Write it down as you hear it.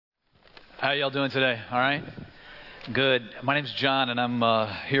How y'all doing today? All right? Good. My name's John, and I'm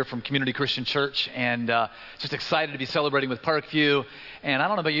here from Community Christian Church, and just excited to be celebrating with Parkview. And I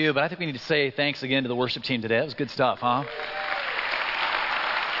don't know about you, but I think we need to say thanks again to the worship team today. That was good stuff, huh?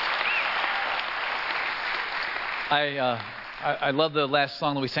 I love the last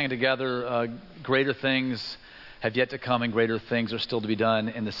song that we sang together. Greater things have yet to come, and greater things are still to be done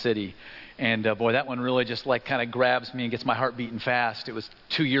in the city. And boy, that one really just kind of grabs me and gets my heart beating fast. It was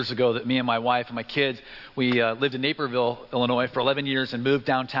 2 years ago that me and my wife and my kids, we lived in Naperville, Illinois for 11 years and moved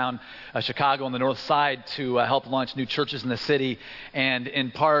downtown Chicago on the north side to help launch new churches in the city. And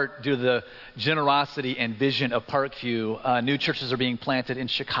in part, due to the generosity and vision of Parkview, new churches are being planted in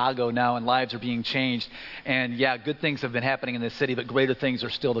Chicago now and lives are being changed. And yeah, good things have been happening in this city, but greater things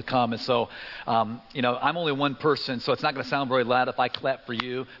are still to come. And so, I'm only one person, so it's not going to sound very loud if I clap for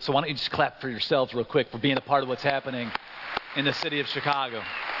you. So why don't you just clap for yourselves real quick for being a part of what's happening in the city of Chicago.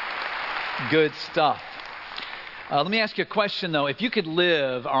 Good stuff. Let me ask you a question, though. If you could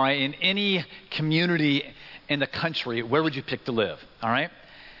live, all right, in any community in the country, where would you pick to live, all right?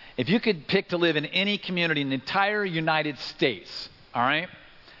 If you could pick to live in any community in the entire United States, all right,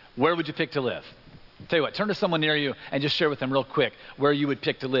 where would you pick to live? I'll tell you what, turn to someone near you and just share with them real quick where you would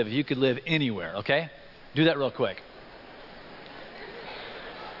pick to live if you could live anywhere, okay? Do that real quick.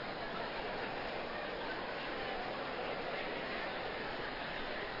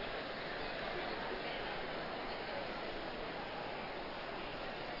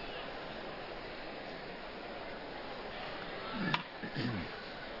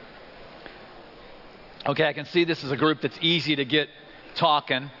 Okay, I can see this is a group that's easy to get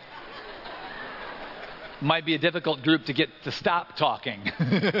talking. Might be a difficult group to get to stop talking.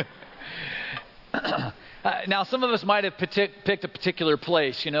 Now, some of us might have picked a particular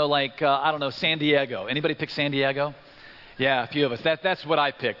place, I don't know, San Diego. Anybody pick San Diego? Yeah, a few of us. That's what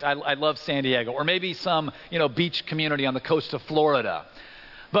I picked. I love San Diego. Or maybe some, beach community on the coast of Florida.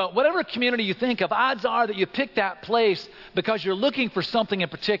 But whatever community you think of, odds are that you picked that place because you're looking for something in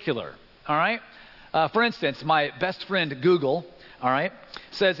particular, all right? For instance, my best friend Google, all right,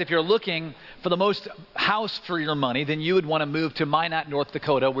 says if you're looking for the most house for your money, then you would want to move to Minot, North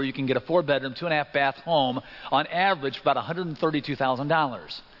Dakota, where you can get a 4-bedroom, 2.5-bath home on average for about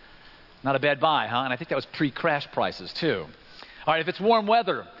 $132,000. Not a bad buy, huh? And I think that was pre-crash prices, too. All right, if it's warm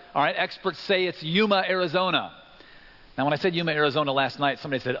weather, all right, experts say it's Yuma, Arizona. Now, when I said Yuma, Arizona last night,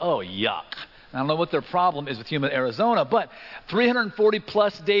 somebody said, oh, yuck. I don't know what their problem is with Yuma, Arizona, but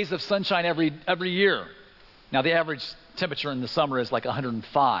 340-plus days of sunshine every year. Now, the average temperature in the summer is like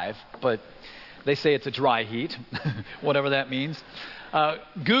 105, but they say it's a dry heat, whatever that means.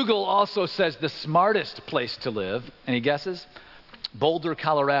 Google also says the smartest place to live, any guesses? Boulder,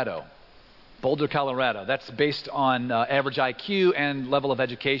 Colorado. Boulder, Colorado. That's based on average IQ and level of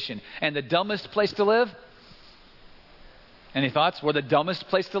education. And the dumbest place to live? Any thoughts where the dumbest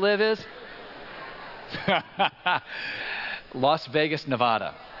place to live is? Las Vegas,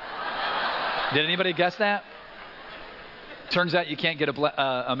 Nevada. Did anybody guess that? Turns out you can't get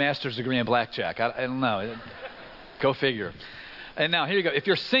a master's degree in blackjack. I don't know. Go figure. And now, here you go. If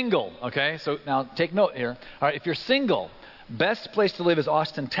you're single, okay, so now take note here. All right, if you're single, best place to live is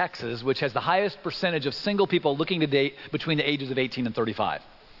Austin, Texas, which has the highest percentage of single people looking to date between the ages of 18 and 35.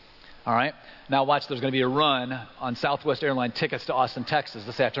 All right? Now watch, there's going to be a run on Southwest Airlines tickets to Austin, Texas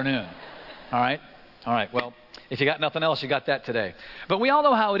this afternoon. All right? All right, well, if you got nothing else, you got that today. But we all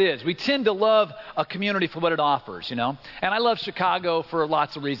know how it is. We tend to love a community for what it offers, And I love Chicago for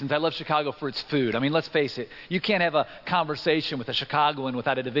lots of reasons. I love Chicago for its food. I mean, let's face it. You can't have a conversation with a Chicagoan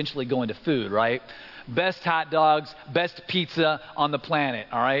without it eventually going to food, right? Best hot dogs, best pizza on the planet,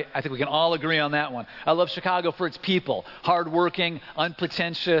 all right? I think we can all agree on that one. I love Chicago for its people. Hardworking,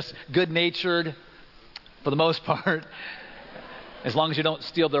 unpretentious, good-natured, for the most part. As long as you don't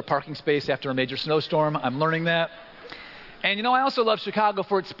steal their parking space after a major snowstorm. I'm learning that. And, I also love Chicago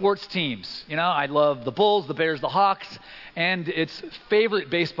for its sports teams. I love the Bulls, the Bears, the Hawks, and its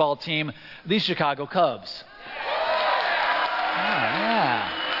favorite baseball team, the Chicago Cubs. Oh, yeah.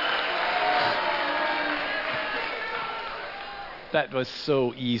 That was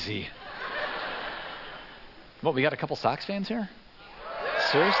so easy. What, we got a couple Sox fans here?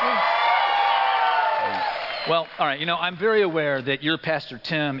 Seriously? Well, all right, I'm very aware that your Pastor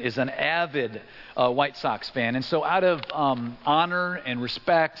Tim is an avid White Sox fan, and so out of honor and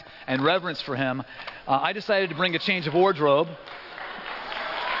respect and reverence for him, I decided to bring a change of wardrobe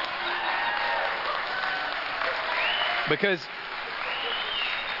because,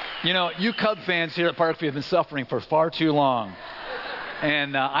 you Cub fans here at Parkview have been suffering for far too long.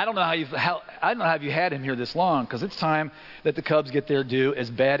 And I don't know I don't know how you had him here this long, because it's time that the Cubs get their due, as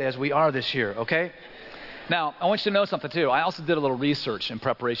bad as we are this year, okay? Now, I want you to know something, too. I also did a little research in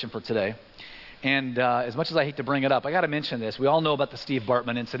preparation for today. And as much as I hate to bring it up, I got to mention this. We all know about the Steve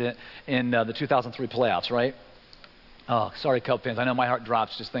Bartman incident in the 2003 playoffs, right? Oh, sorry, Cub fans. I know my heart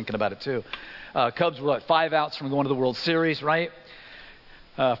drops just thinking about it, too. Cubs were, 5 outs from going to the World Series, right?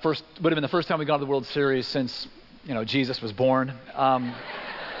 Would have been the first time we got to the World Series since, Jesus was born.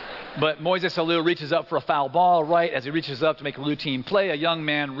 But Moises Alou reaches up for a foul ball, right? As he reaches up to make a routine play, a young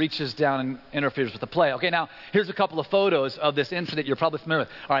man reaches down and interferes with the play. Okay, now, here's a couple of photos of this incident you're probably familiar with.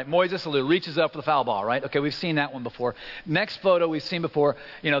 All right, Moises Alou reaches up for the foul ball, right? Okay, we've seen that one before. Next photo we've seen before.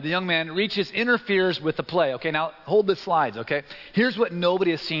 The young man reaches, interferes with the play. Okay, now, hold the slides, okay? Here's what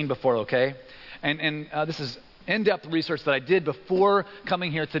nobody has seen before, okay? And this is in-depth research that I did before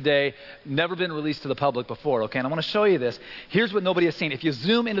coming here today, never been released to the public before, okay? And I want to show you this. Here's what nobody has seen. If you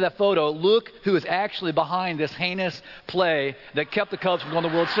zoom into that photo, look who is actually behind this heinous play that kept the Cubs from going to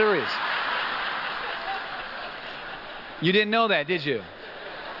the World Series. You didn't know that, did you?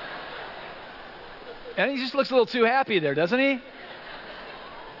 And he just looks a little too happy there, doesn't he?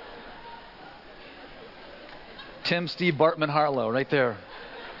 Tim Steve Bartman Harlow, right there.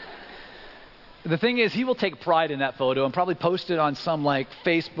 The thing is, he will take pride in that photo and probably post it on some,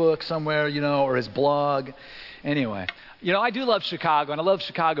 Facebook somewhere, or his blog. Anyway, I do love Chicago, and I love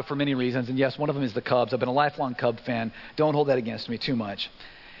Chicago for many reasons. And yes, one of them is the Cubs. I've been a lifelong Cub fan. Don't hold that against me too much.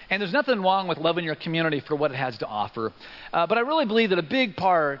 And there's nothing wrong with loving your community for what it has to offer. But I really believe that a big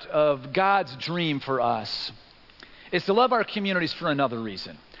part of God's dream for us is to love our communities for another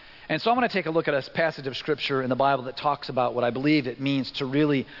reason. And so I'm going to take a look at a passage of Scripture in the Bible that talks about what I believe it means to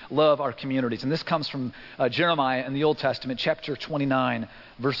really love our communities. And this comes from Jeremiah in the Old Testament, chapter 29,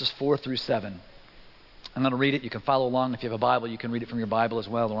 verses 4 through 7. I'm going to read it. You can follow along. If you have a Bible, you can read it from your Bible as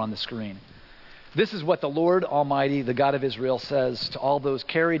well or on the screen. This is what the Lord Almighty, the God of Israel, says to all those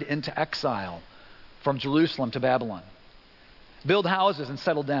carried into exile from Jerusalem to Babylon. Build houses and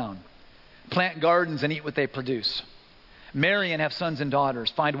settle down. Plant gardens and eat what they produce. Marry and have sons and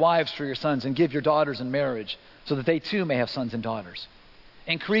daughters. Find wives for your sons and give your daughters in marriage so that they too may have sons and daughters.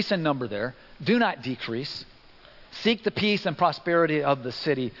 Increase in number there. Do not decrease. Seek the peace and prosperity of the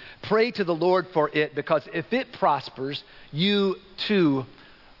city. Pray to the Lord for it, because if it prospers, you too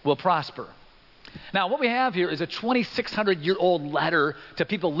will prosper. Now, what we have here is a 2,600-year-old letter to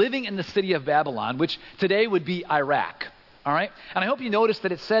people living in the city of Babylon, which today would be Iraq. All right? And I hope you noticed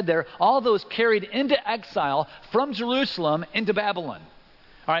that it said there, all those carried into exile from Jerusalem into Babylon.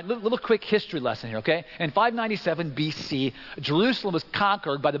 All right, little quick history lesson here, okay? In 597 BC, Jerusalem was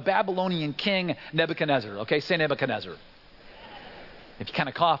conquered by the Babylonian king Nebuchadnezzar. Okay, say Nebuchadnezzar. If you kind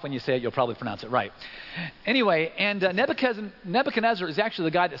of cough when you say it, you'll probably pronounce it right. Anyway, and Nebuchadnezzar is actually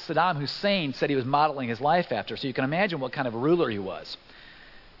the guy that Saddam Hussein said he was modeling his life after, so you can imagine what kind of a ruler he was.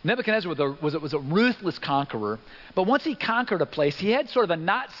 Nebuchadnezzar was a ruthless conqueror, but once he conquered a place, he had sort of a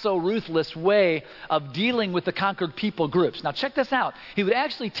not-so-ruthless way of dealing with the conquered people groups. Now check this out. He would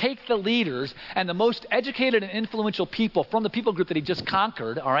actually take the leaders and the most educated and influential people from the people group that he just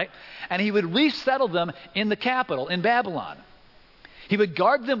conquered, all right, and he would resettle them in the capital, in Babylon. He would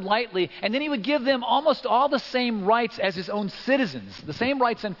guard them lightly, and then he would give them almost all the same rights as his own citizens, the same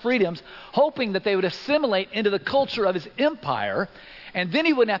rights and freedoms, hoping that they would assimilate into the culture of his empire. And then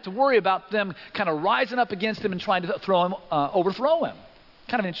he wouldn't have to worry about them kind of rising up against him and trying to overthrow him.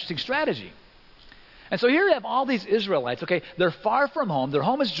 Kind of an interesting strategy. And so here you have all these Israelites, okay? They're far from home. Their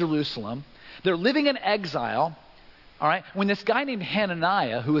home is Jerusalem. They're living in exile, all right? When this guy named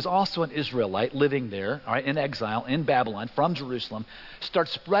Hananiah, who is also an Israelite living there, all right, in exile in Babylon from Jerusalem,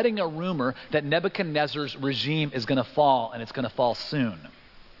 starts spreading a rumor that Nebuchadnezzar's regime is going to fall, and it's going to fall soon.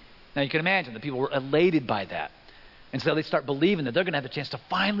 Now you can imagine the people were elated by that. And so they start believing that they're going to have the chance to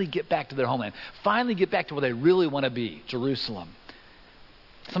finally get back to their homeland, finally get back to where they really want to be, Jerusalem.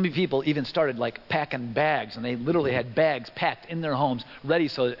 Some people even started packing bags, and they literally had bags packed in their homes, ready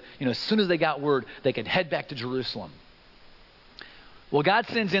so that, as soon as they got word, they could head back to Jerusalem. Well, God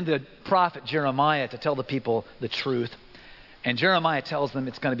sends in the prophet Jeremiah to tell the people the truth. And Jeremiah tells them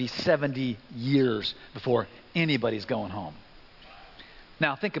it's going to be 70 years before anybody's going home.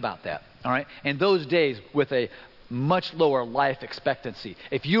 Now, think about that, all right? In those days, with a much lower life expectancy,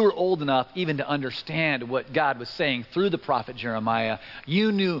 if you were old enough even to understand what God was saying through the prophet Jeremiah,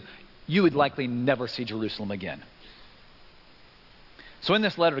 you knew you would likely never see Jerusalem again. So in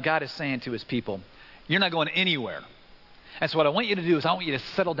this letter, God is saying to his people, you're not going anywhere. And so what I want you to do is I want you to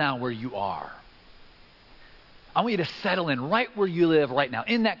settle down where you are. I want you to settle in right where you live right now,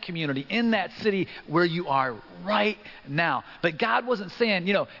 in that community, in that city where you are right now. But God wasn't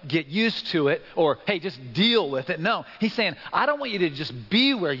saying, get used to it or, hey, just deal with it. No, he's saying, I don't want you to just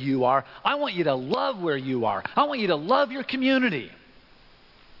be where you are. I want you to love where you are. I want you to love your community.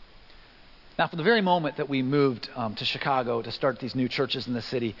 Now, from the very moment that we moved to Chicago to start these new churches in the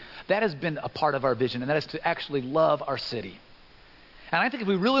city, that has been a part of our vision, and that is to actually love our city. And I think if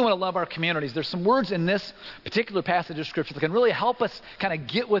we really want to love our communities, there's some words in this particular passage of Scripture that can really help us kind of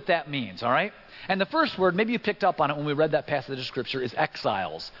get what that means, all right? And the first word, maybe you picked up on it when we read that passage of Scripture, is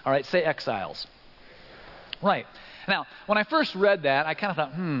exiles. All right, say exiles. Right. Now, when I first read that, I kind of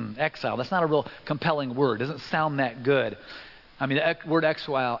thought, exile, that's not a real compelling word. It doesn't sound that good. I mean, the word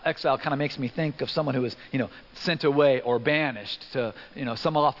exile kind of makes me think of someone who is, sent away or banished to,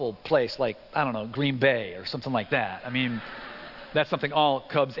 some awful place like, I don't know, Green Bay or something like that. I mean, that's something all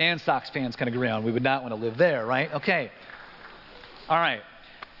Cubs and Sox fans can agree on. We would not want to live there, right? Okay. All right.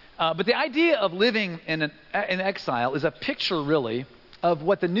 But the idea of living in exile is a picture, really, of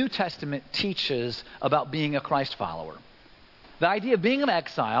what the New Testament teaches about being a Christ follower. The idea of being in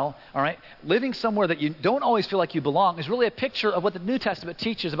exile, all right, living somewhere that you don't always feel like you belong, is really a picture of what the New Testament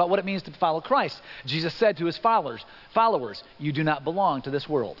teaches about what it means to follow Christ. Jesus said to his followers, you do not belong to this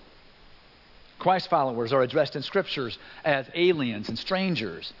world. Christ followers are addressed in Scriptures as aliens and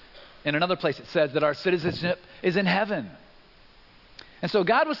strangers. In another place it says that our citizenship is in heaven. And so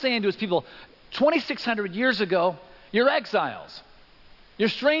God was saying to his people, 2,600 years ago, you're exiles. You're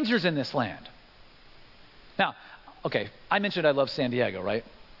strangers in this land. Now, okay, I mentioned I love San Diego, right?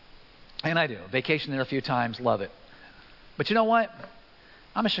 And I do. Vacation there a few times, love it. But you know what?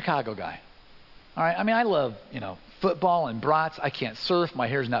 I'm a Chicago guy. All right, I mean, I love, football and brats. I can't surf. My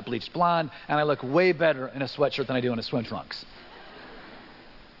hair's not bleached blonde. And I look way better in a sweatshirt than I do in a swim trunks.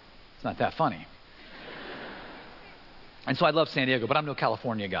 It's not that funny. And so I love San Diego, but I'm no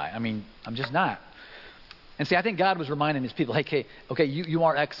California guy. I mean, I'm just not. And see, I think God was reminding his people, hey, okay, you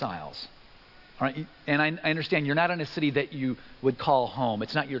are exiles. All right? And I understand you're not in a city that you would call home.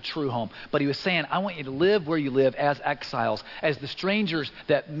 It's not your true home. But he was saying, I want you to live where you live as exiles, as the strangers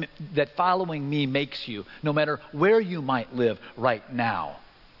that following me makes you, no matter where you might live right now.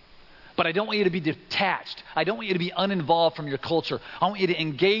 But I don't want you to be detached. I don't want you to be uninvolved from your culture. I want you to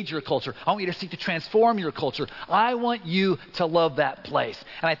engage your culture. I want you to seek to transform your culture. I want you to love that place.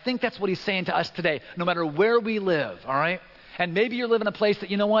 And I think that's what he's saying to us today, no matter where we live, all right? And maybe you're living in a place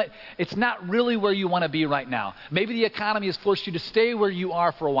that, it's not really where you want to be right now. Maybe the economy has forced you to stay where you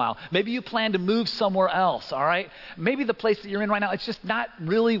are for a while. Maybe you plan to move somewhere else, all right? Maybe the place that you're in right now, it's just not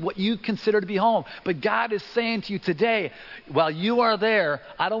really what you consider to be home. But God is saying to you today, while you are there,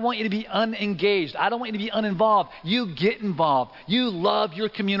 I don't want you to be unengaged. I don't want you to be uninvolved. You get involved. You love your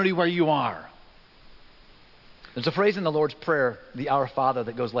community where you are. There's a phrase in the Lord's Prayer, the Our Father,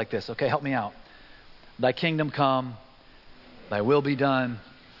 that goes like this. Okay, help me out. Thy kingdom come. Thy will be done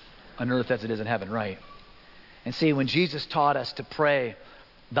on earth as it is in heaven, right? And see, when Jesus taught us to pray,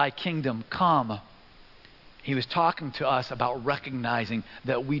 thy kingdom come, he was talking to us about recognizing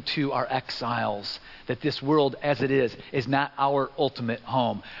that we too are exiles, that this world as it is not our ultimate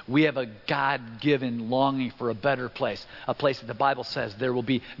home. We have a God-given longing for a better place, a place that the Bible says there will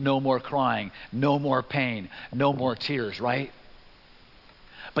be no more crying, no more pain, no more tears, right?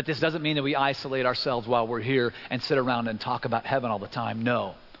 But this doesn't mean that we isolate ourselves while we're here and sit around and talk about heaven all the time.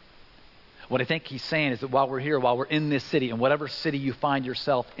 No. What I think he's saying is that while we're here, while we're in this city, and whatever city you find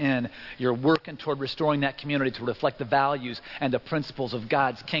yourself in, you're working toward restoring that community to reflect the values and the principles of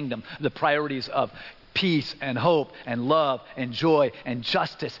God's kingdom, the priorities of peace and hope and love and joy and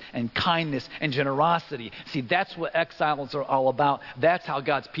justice and kindness and generosity. See, that's what exiles are all about. That's how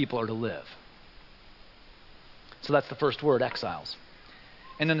God's people are to live. So that's the first word, exiles.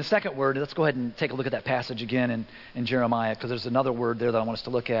 And then the second word, let's go ahead and take a look at that passage again in Jeremiah, because there's another word there that I want us to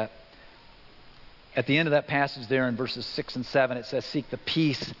look at. At the end of that passage there in verses 6 and 7, it says, seek the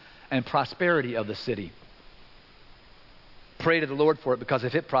peace and prosperity of the city. Pray to the Lord for it, because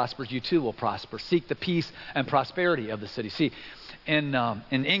if it prospers, you too will prosper. Seek the peace and prosperity of the city. See, in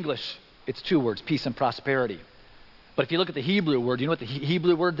English, it's two words, peace and prosperity. But if you look at the Hebrew word, you know what the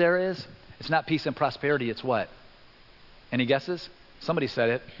Hebrew word there is? It's not peace and prosperity, it's what? Any guesses? Somebody said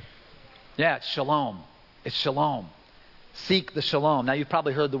it. Yeah, it's shalom. It's shalom. Seek the shalom. Now, you've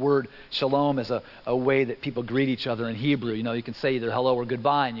probably heard the word shalom as a way that people greet each other in Hebrew. You can say either hello or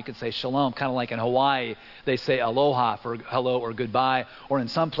goodbye, and you can say shalom, kind of like in Hawaii, they say aloha for hello or goodbye. Or in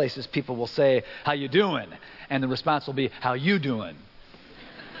some places, people will say, how you doing? And the response will be, how you doing?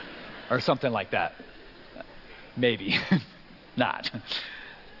 Or something like that. Maybe. Not.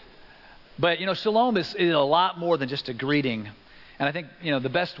 But, shalom is a lot more than just a greeting. And I think, the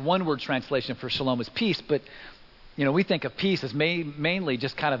best one-word translation for shalom is peace. But, we think of peace as mainly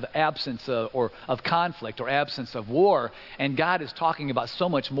just kind of absence of conflict or absence of war. And God is talking about so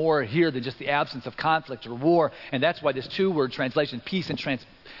much more here than just the absence of conflict or war. And that's why this two-word translation, peace and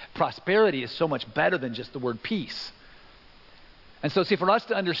prosperity, is so much better than just the word peace. And so, see, for us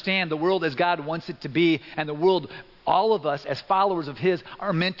to understand the world as God wants it to be, and the world all of us as followers of His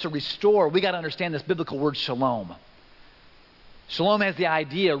are meant to restore, we got to understand this biblical word shalom. Shalom has the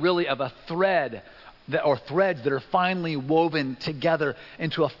idea really of a thread or threads that are finely woven together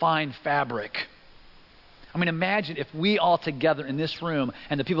into a fine fabric. I mean, imagine if we all together in this room,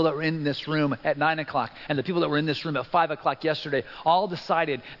 and the people that were in this room at 9 o'clock, and the people that were in this room at 5 o'clock yesterday, all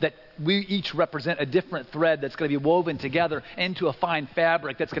decided that we each represent a different thread that's going to be woven together into a fine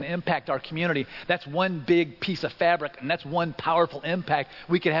fabric that's going to impact our community. That's one big piece of fabric, and that's one powerful impact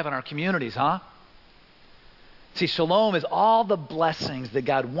we could have in our communities, huh? See, shalom is all the blessings that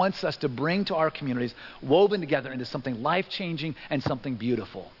God wants us to bring to our communities, woven together into something life-changing and something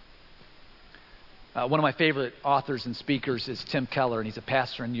beautiful. One of my favorite authors and speakers is Tim Keller, and he's a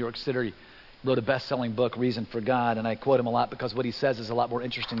pastor in New York City. He wrote a best-selling book, Reason for God, and I quote him a lot because what he says is a lot more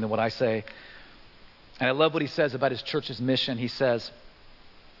interesting than what I say. And I love what he says about his church's mission. He says,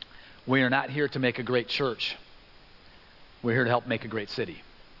 "We are not here to make a great church. We're here to help make a great city."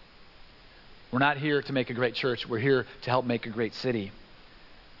 We're not here to make a great church. We're here to help make a great city.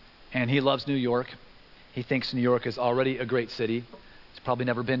 And he loves New York. He thinks New York is already a great city. He's probably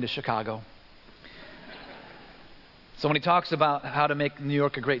never been to Chicago. So when he talks about how to make New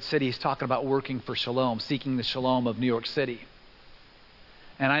York a great city, he's talking about working for shalom, seeking the shalom of New York City.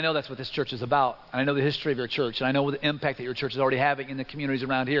 And I know that's what this church is about. And I know the history of your church. And I know the impact that your church is already having in the communities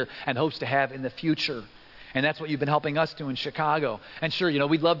around here and hopes to have in the future. And that's what you've been helping us do in Chicago. And sure,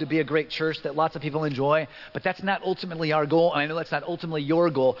 we'd love to be a great church that lots of people enjoy, but that's not ultimately our goal, and I know that's not ultimately your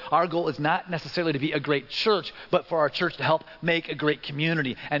goal. Our goal is not necessarily to be a great church, but for our church to help make a great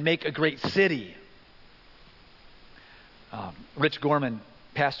community and make a great city. Rich Gorman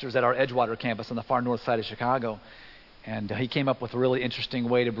pastors at our Edgewater campus on the far north side of Chicago, and he came up with a really interesting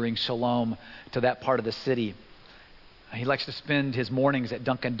way to bring shalom to that part of the city. He likes to spend his mornings at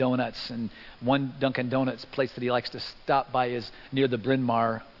Dunkin' Donuts, and one Dunkin' Donuts place that he likes to stop by is near the Bryn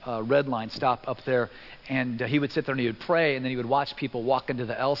Mawr Red Line stop up there. And he would sit there and he would pray, and then he would watch people walk into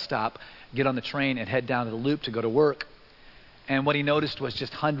the L stop, get on the train, and head down to the Loop to go to work. And what he noticed was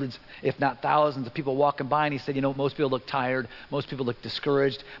just hundreds, if not thousands, of people walking by. And he said, most people look tired. Most people look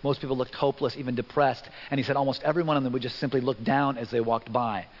discouraged. Most people looked hopeless, even depressed. And he said almost every one of them would just simply look down as they walked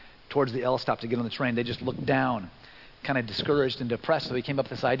by towards the L stop to get on the train. They just looked down, kind of discouraged and depressed. So he came up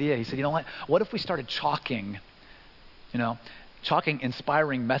with this idea. He said, what if we started chalking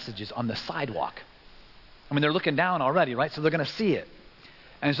inspiring messages on the sidewalk? I mean, they're looking down already, right? So they're going to see it.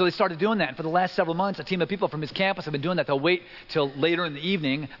 And so they started doing that. And for the last several months, a team of people from his campus have been doing that. They'll wait till later in the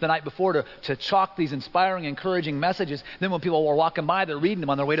evening, the night before, to chalk these inspiring, encouraging messages. Then when people were walking by, they're reading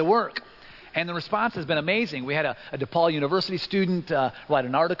them on their way to work. And the response has been amazing. We had a DePaul University student write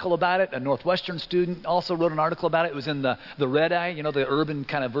an article about it. A Northwestern student also wrote an article about it. It was in the Red Eye, the urban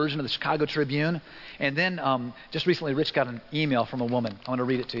kind of version of the Chicago Tribune. And then just recently, Rich got an email from a woman. I want to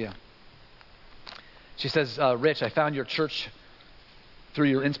read it to you. She says, Rich, I found your church through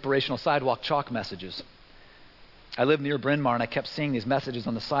your inspirational sidewalk chalk messages. I live near Bryn Mawr, and I kept seeing these messages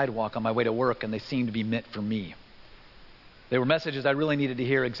on the sidewalk on my way to work, and they seemed to be meant for me. They were messages I really needed to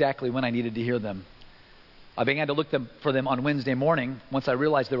hear exactly when I needed to hear them. I began to look for them on Wednesday morning. Once I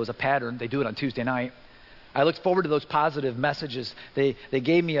realized there was a pattern, they do it on Tuesday night. I looked forward to those positive messages. They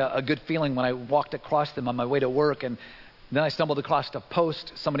gave me a good feeling when I walked across them on my way to work, and then I stumbled across a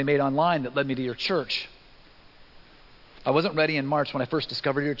post somebody made online that led me to your church. I wasn't ready in March when I first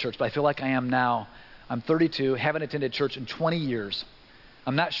discovered your church, but I feel like I am now. I'm 32, haven't attended church in 20 years.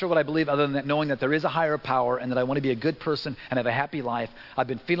 I'm not sure what I believe other than that knowing that there is a higher power and that I want to be a good person and have a happy life. I've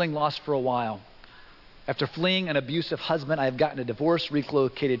been feeling lost for a while. After fleeing an abusive husband, I have gotten a divorce,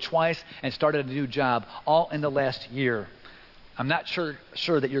 relocated twice, and started a new job, all in the last year. I'm not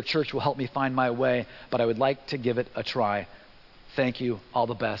sure that your church will help me find my way, but I would like to give it a try. Thank you. All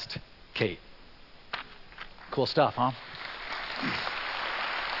the best, Kate. Cool stuff, huh?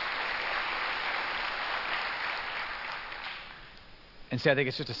 And see, I think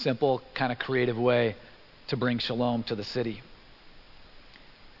it's just a simple, kind of creative way to bring shalom to the city.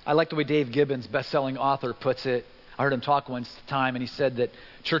 I like the way Dave Gibbons, best-selling author, puts it. I heard him talk once time, and he said that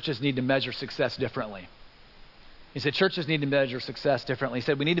churches need to measure success differently. He said churches need to measure success differently. He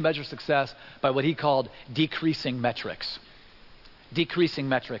said we need to measure success by what he called decreasing metrics. Decreasing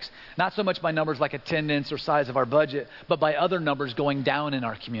metrics. Not so much by numbers like attendance or size of our budget, but by other numbers going down in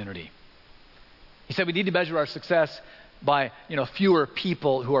our community. He said we need to measure our success by, fewer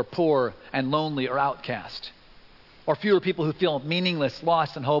people who are poor and lonely or outcast. Or fewer people who feel meaningless,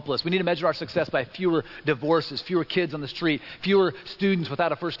 lost, and hopeless. We need to measure our success by fewer divorces, fewer kids on the street, fewer students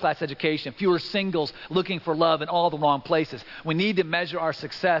without a first-class education, fewer singles looking for love in all the wrong places. We need to measure our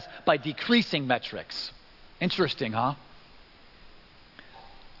success by decreasing metrics. Interesting, huh?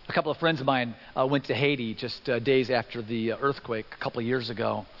 A couple of friends of mine went to Haiti just days after the earthquake a couple of years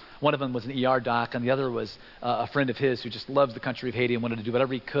ago. One of them was an ER doc, and the other was a friend of his who just loves the country of Haiti and wanted to do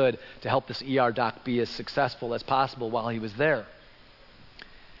whatever he could to help this ER doc be as successful as possible while he was there.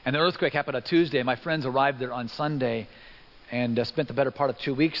 And the earthquake happened on Tuesday. My friends arrived there on Sunday and spent the better part of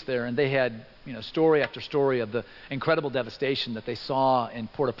 2 weeks there, and they had story after story of the incredible devastation that they saw in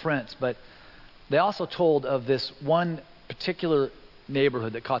Port-au-Prince. But they also told of this one particular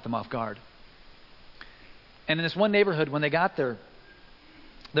neighborhood that caught them off guard. And in this one neighborhood, when they got there,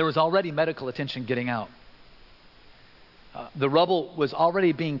 there was already medical attention getting out. The rubble was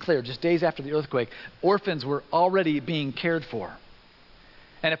already being cleared just days after the earthquake. Orphans were already being cared for.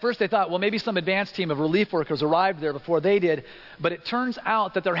 And at first they thought, well, maybe some advanced team of relief workers arrived there before they did. But it turns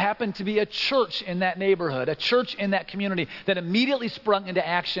out that there happened to be a church in that neighborhood, a church in that community that immediately sprung into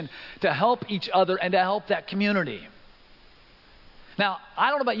action to help each other and to help that community. Now, I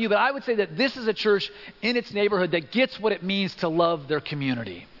don't know about you, but I would say that this is a church in its neighborhood that gets what it means to love their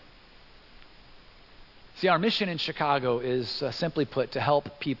community. See, our mission in Chicago is, simply put, to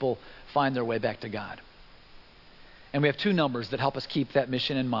help people find their way back to God. And we have two numbers that help us keep that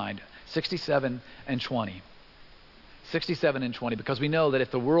mission in mind, 67 and 20. 67 and 20, because we know that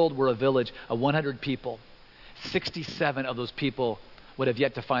if the world were a village of 100 people, 67 of those people would have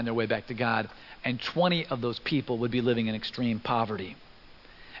yet to find their way back to God, and 20 of those people would be living in extreme poverty.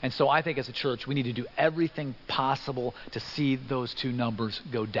 And so I think as a church, we need to do everything possible to see those two numbers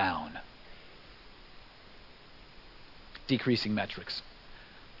go down. Decreasing metrics.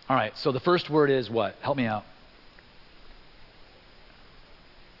 All right, so the first word is what? Help me out.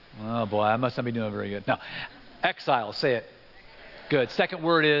 Oh boy, I must not be doing very good. No, exile, say it. Good. Second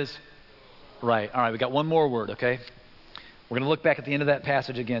word is right. All right, we got one more word, okay? We're going to look back at the end of that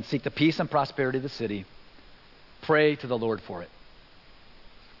passage again. Seek the peace and prosperity of the city. Pray to the Lord for it.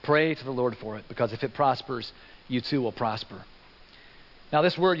 Pray to the Lord for it, because if it prospers, you too will prosper. Now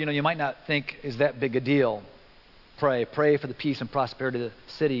this word, you might not think is that big a deal. Pray for the peace and prosperity of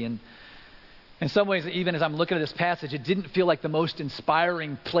the city. And in some ways, even as I'm looking at this passage, it didn't feel like the most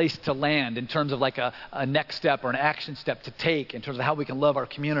inspiring place to land in terms of like a next step or an action step to take in terms of how we can love our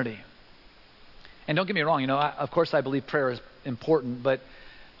community. And don't get me wrong, of course I believe prayer is important, but,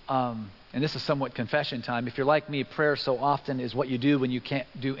 and this is somewhat confession time, if you're like me, prayer so often is what you do when you can't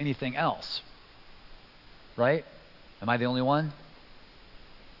do anything else. Right? Am I the only one?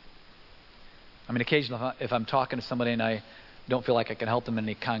 I mean, occasionally if I'm talking to somebody and I don't feel like I can help them in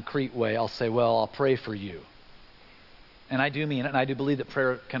any concrete way, I'll say, well, I'll pray for you. And I do mean it, and I do believe that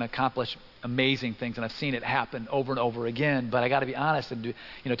prayer can accomplish amazing things, and I've seen it happen over and over again. But I got to be honest, and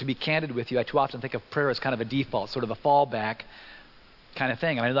to be candid with you, I too often think of prayer as kind of a default, sort of a fallback kind of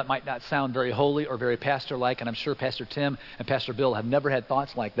thing. I mean, that might not sound very holy or very pastor-like, and I'm sure Pastor Tim and Pastor Bill have never had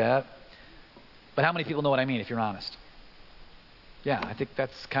thoughts like that. But how many people know what I mean, if you're honest? Yeah, I think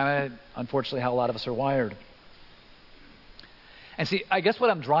that's kind of, unfortunately, how a lot of us are wired. And see, I guess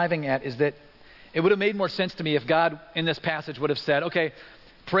what I'm driving at is that it would have made more sense to me if God, in this passage, would have said, okay,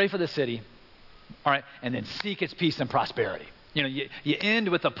 pray for the city, all right, and then seek its peace and prosperity. You end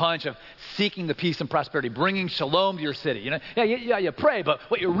with a punch of seeking the peace and prosperity, bringing shalom to your city. You pray, but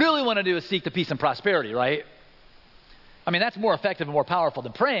what you really want to do is seek the peace and prosperity, right? I mean, that's more effective and more powerful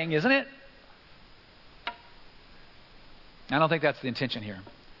than praying, isn't it? I don't think that's the intention here.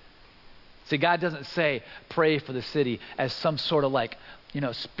 See, God doesn't say pray for the city as some sort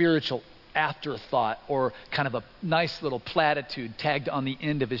of spiritual afterthought or kind of a nice little platitude tagged on the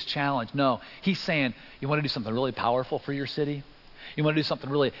end of his challenge. No, he's saying you want to do something really powerful for your city? You want to do something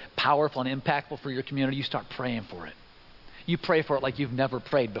really powerful and impactful for your community? You start praying for it. You pray for it like you've never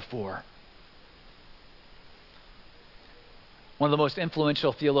prayed before. One of the most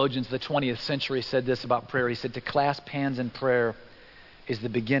influential theologians of the 20th century said this about prayer. He said, to clasp hands in prayer is the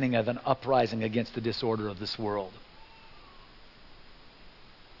beginning of an uprising against the disorder of this world.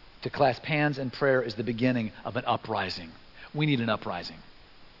 To clasp hands in prayer is the beginning of an uprising. We need an uprising.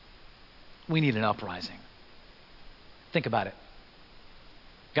 We need an uprising. Think about it.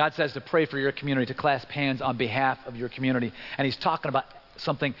 God says to pray for your community, to clasp hands on behalf of your community. And he's talking about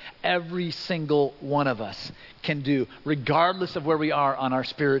something every single one of us can do, regardless of where we are on our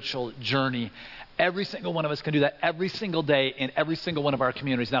spiritual journey. Every single one of us can do that every single day in every single one of our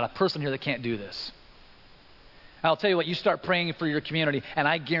communities. Not a person here that can't do this. I'll tell you what, you start praying for your community, and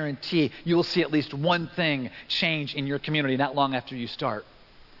I guarantee you will see at least one thing change in your community not long after you start.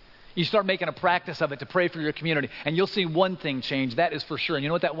 You start making a practice of it to pray for your community, and you'll see one thing change. That is for sure. And you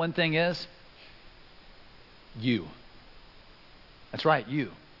know what that one thing is? You. That's right,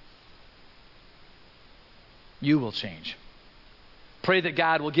 you. You will change. Pray that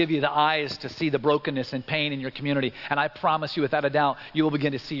God will give you the eyes to see the brokenness and pain in your community, and I promise you, without a doubt, you will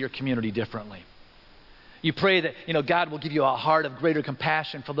begin to see your community differently. You pray that, God will give you a heart of greater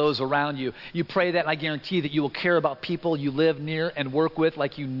compassion for those around you. You pray that, and I guarantee that you will care about people you live near and work with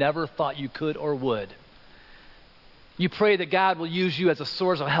like you never thought you could or would. You pray that God will use you as a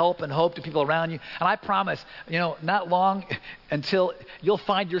source of help and hope to people around you. And I promise, not long until you'll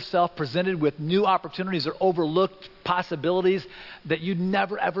find yourself presented with new opportunities or overlooked possibilities that you'd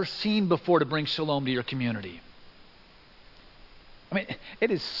never ever seen before to bring shalom to your community. I mean,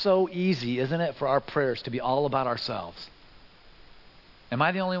 it is so easy, isn't it, for our prayers to be all about ourselves. Am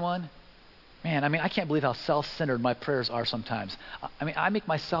I the only one? Man, I can't believe how self-centered my prayers are sometimes. I make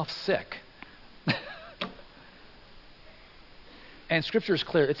myself sick. And Scripture is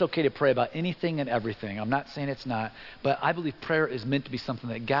clear. It's okay to pray about anything and everything. I'm not saying it's not, but I believe prayer is meant to be something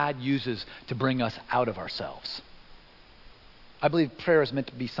that God uses to bring us out of ourselves. I believe prayer is meant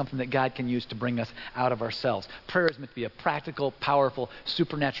to be something that God can use to bring us out of ourselves. Prayer is meant to be a practical, powerful,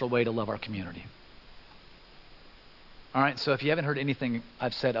 supernatural way to love our community. All right, so if you haven't heard anything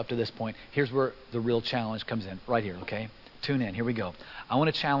I've said up to this point, here's where the real challenge comes in, right here, okay? Tune in. Here we go. I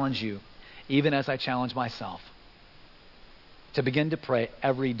want to challenge you, even as I challenge myself, to begin to pray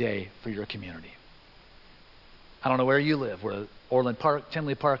every day for your community. I don't know where you live, where Orland Park,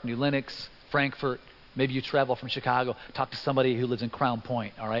 Tinley Park, New Lenox, Frankfurt. Maybe you travel from Chicago. Talk to somebody who lives in Crown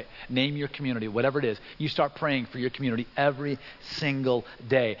Point, all right? Name your community, whatever it is. You start praying for your community every single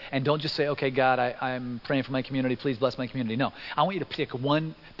day. And don't just say, okay, God, I'm praying for my community. Please bless my community. No, I want you to pick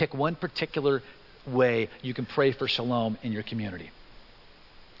one particular way you can pray for shalom in your community.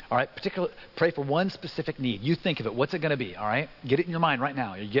 All right, pray for one specific need. You think of it. What's it going to be, all right? Get it in your mind right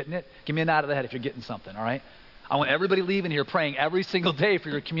now. Are you getting it? Give me a nod of the head if you're getting something, all right? I want everybody leaving here praying every single day for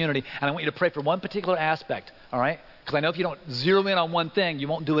your community, and I want you to pray for one particular aspect, all right? Because I know if you don't zero in on one thing, you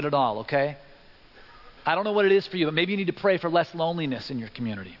won't do it at all, okay? I don't know what it is for you, but maybe you need to pray for less loneliness in your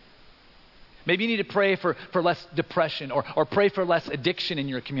community. Maybe you need to pray for less depression, or pray for less addiction in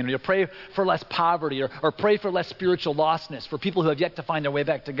your community, or pray for less poverty, or pray for less spiritual lostness for people who have yet to find their way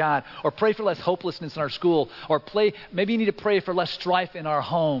back to God, or pray for less hopelessness in our school, maybe you need to pray for less strife in our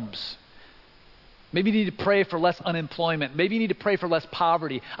homes. Maybe you need to pray for less unemployment. Maybe you need to pray for less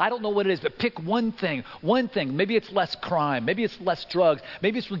poverty. I don't know what it is, but pick one thing. Maybe it's less crime. Maybe it's less drugs.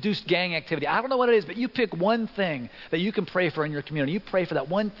 Maybe it's reduced gang activity. I don't know what it is, but you pick one thing that you can pray for in your community. You pray for that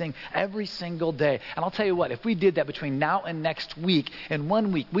one thing every single day. And I'll tell you what, if we did that between now and next week, in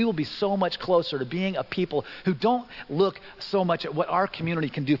 1 week, we will be so much closer to being a people who don't look so much at what our community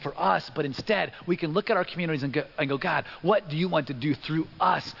can do for us, but instead we can look at our communities and go, God, what do you want to do through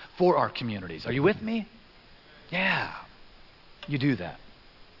us for our communities? Are you with me? Yeah, you do that.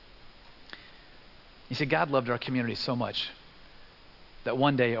 You see, God loved our community so much that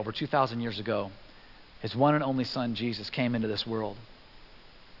one day, over 2,000 years ago, His one and only Son, Jesus, came into this world.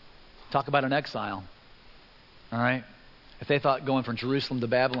 Talk about an exile, all right? If they thought going from Jerusalem to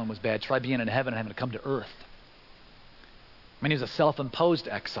Babylon was bad, try being in heaven and having to come to earth. He was a self-imposed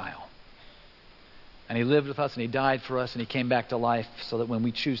exile. And He lived with us, and He died for us, and He came back to life so that when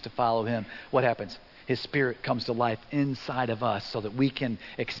we choose to follow Him, what happens? His Spirit comes to life inside of us so that we can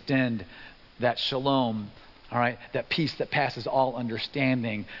extend that shalom, all right, that peace that passes all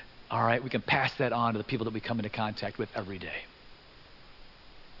understanding, all right? We can pass that on to the people that we come into contact with every day.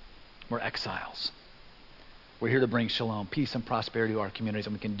 We're exiles. We're here to bring shalom, peace, and prosperity to our communities,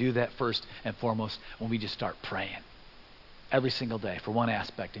 and we can do that first and foremost when we just start praying every single day for one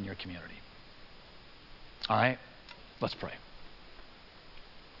aspect in your community. All right? Let's pray.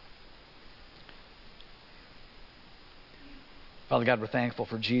 Father God, we're thankful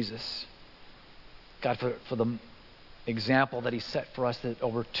for Jesus. God, for the example that He set for us, that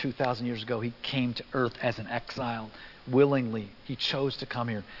over 2,000 years ago He came to earth as an exile. Willingly, He chose to come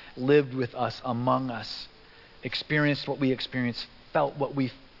here, lived with us, among us, experienced what we experienced, felt what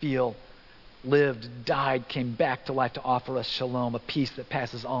we feel, lived, died, came back to life to offer us shalom, a peace that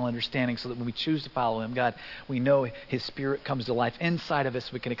passes all understanding, so that when we choose to follow Him, God, we know His Spirit comes to life inside of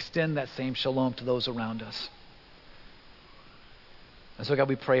us. We can extend that same shalom to those around us. And so, God,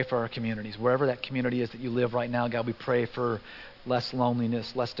 we pray for our communities. Wherever that community is that you live right now, God, we pray for less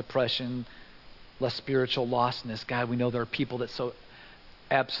loneliness, less depression, less spiritual lostness. God, we know there are people that so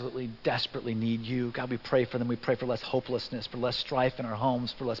absolutely, desperately need you. God, we pray for them. We pray for less hopelessness, for less strife in our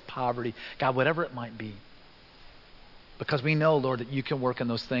homes, for less poverty. God, whatever it might be. Because we know, Lord, that you can work in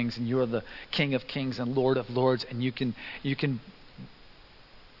those things, and you are the King of kings and Lord of lords, and you can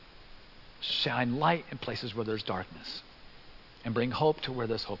shine light in places where there's darkness and bring hope to where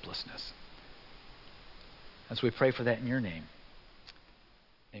there's hopelessness. And so we pray for that in your name.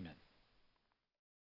 Amen.